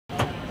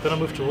Then I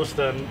moved to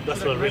Worcester, and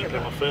that's where I really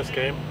played my first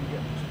game,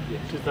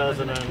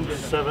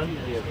 2007.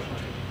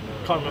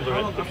 Can't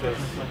remember it because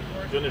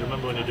you only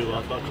remember when you do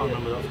well, but I can't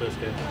remember that first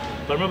game.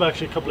 But I remember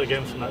actually a couple of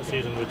games from that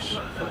season, which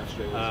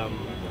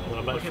when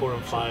I batted 4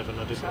 and 5, and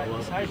I did quite well.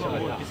 In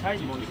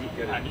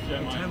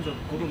terms of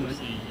government,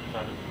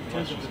 in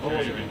terms of the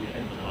government,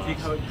 I think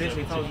how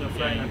basically if I was on a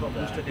flight and I got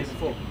Worcester the day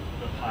before.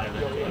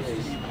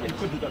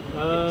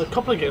 A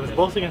couple of games,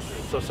 both against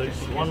Sussex.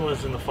 One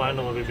was in the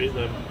final where we beat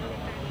them,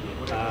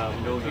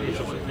 which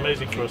was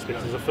amazing for us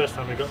because it was the first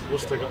time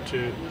Worcester got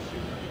to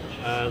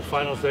the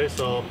finals day.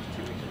 So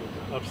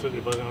absolutely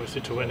buzzing,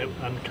 obviously, to win it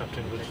and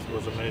captain, which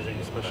was amazing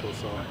and special.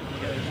 So,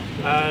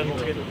 and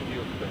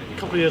a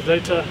couple of years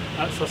later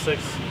at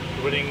Sussex,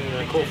 winning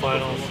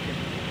quarterfinals,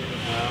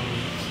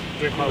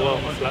 doing quite well,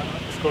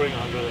 scoring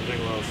 100 and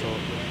doing well. So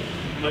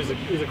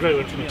it was a great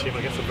win for the team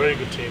against a very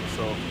good team.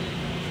 So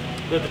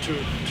they're the two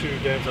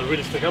games that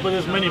really stick out. But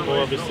there's many more.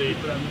 Obviously,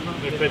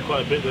 we've played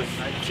quite a bit. There's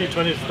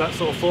T20 is that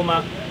sort of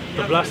format.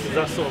 The Blast is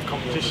that sort of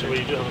competition where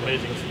you do have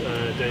amazing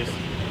days.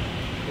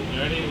 Are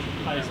there any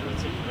players in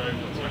particular over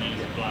the 20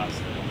 years of Blast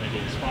that maybe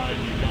inspired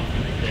you in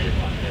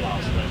the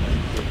last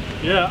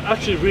round? Yeah,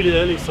 actually really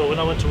early. So when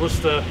I went to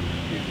Worcester,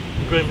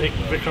 Graham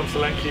Vikram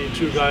Solanki,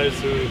 two guys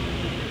who,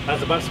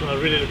 as a batsman, I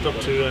really looked up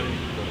to and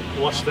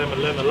watched them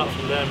and learned a lot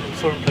from them.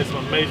 Saw them play some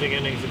amazing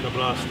innings in the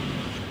Blast.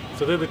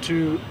 So they're the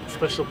two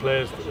special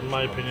players, in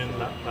my opinion,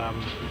 that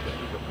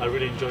I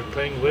really enjoyed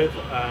playing with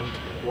and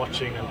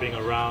watching and being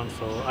around.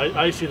 So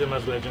I see them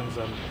as legends,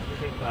 and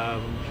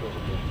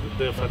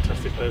they're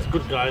fantastic players,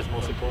 good guys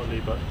most importantly,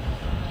 but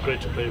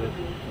great to play with.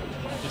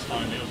 Just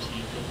finally, obviously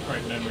you've got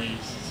great memories,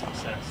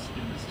 success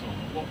in this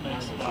tournament. What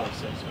makes the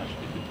Blast so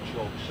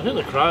special? I think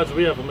the crowds,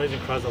 we have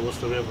amazing crowds at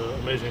Worcester, we have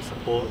amazing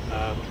support.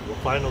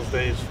 Finals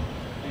days,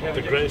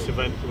 the greatest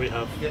event we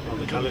have on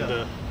the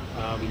calendar.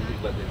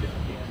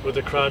 With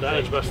the crowd at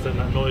Edgbaston,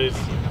 that noise.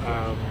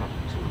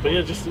 But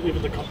yeah, just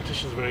even the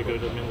competition is very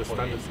good. I mean, the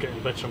standards getting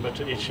better and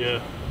better each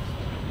year,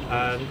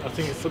 and I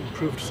think it's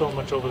improved so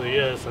much over the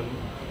years. And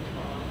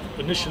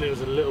initially, it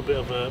was a little bit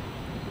of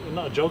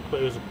not a joke, but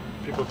it was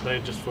people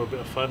playing just for a bit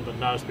of fun. But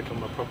now it's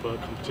become a proper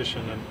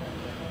competition, and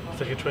it's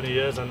taken 20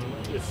 years, and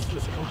it's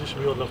a competition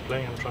we all love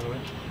playing and trying to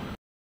win.